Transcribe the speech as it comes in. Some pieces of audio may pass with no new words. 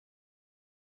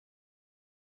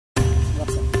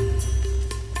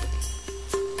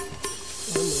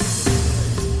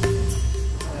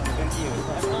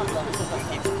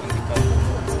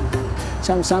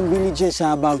Some villages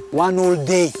are about one whole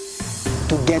day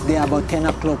to get there, about 10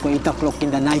 o'clock or 8 o'clock in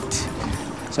the night.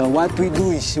 So what we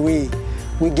do is we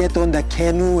get on the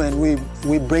canoe and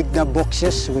we break the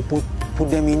boxes, we put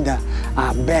them in the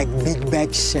big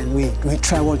bags, and we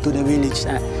travel to the village.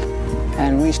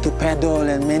 And we used to paddle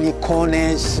and many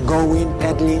corners, go in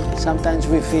paddling. Sometimes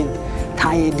we feel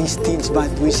tired, these things, but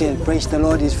we say, praise the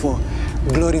Lord, is for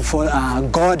glory for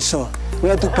God, so we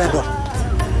have to paddle.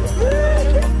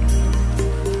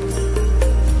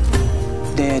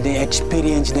 They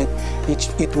experienced that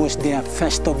it was their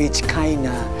first of its kind,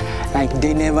 like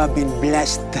they never been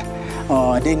blessed,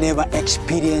 or they never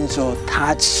experienced or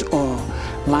touched, or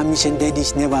mommies and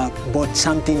daddies never bought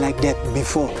something like that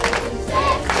before.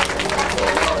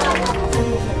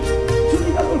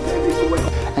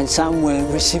 And some were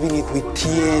receiving it with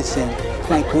tears, and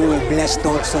like we were blessed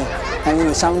also.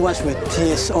 And some of us were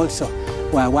tears also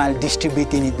while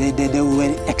distributing it. They were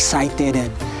very excited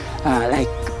and like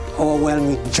overwhelmed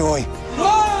with joy.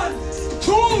 1,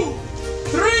 2,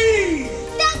 3!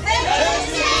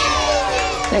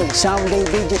 Like some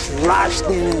they just rushed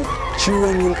in, and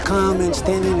children will come and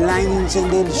stand in lines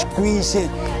and they'll squeeze it.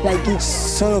 Like it's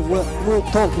sort of, we'll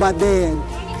talk, but they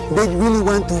really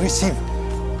want to receive.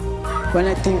 When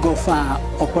I think of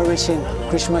Operation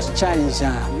Christmas Child,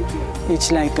 it's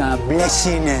like a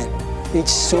blessing, and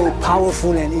it's so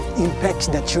powerful and it impacts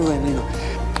the children, you know.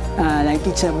 Like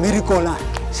it's a miracle,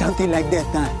 something like that.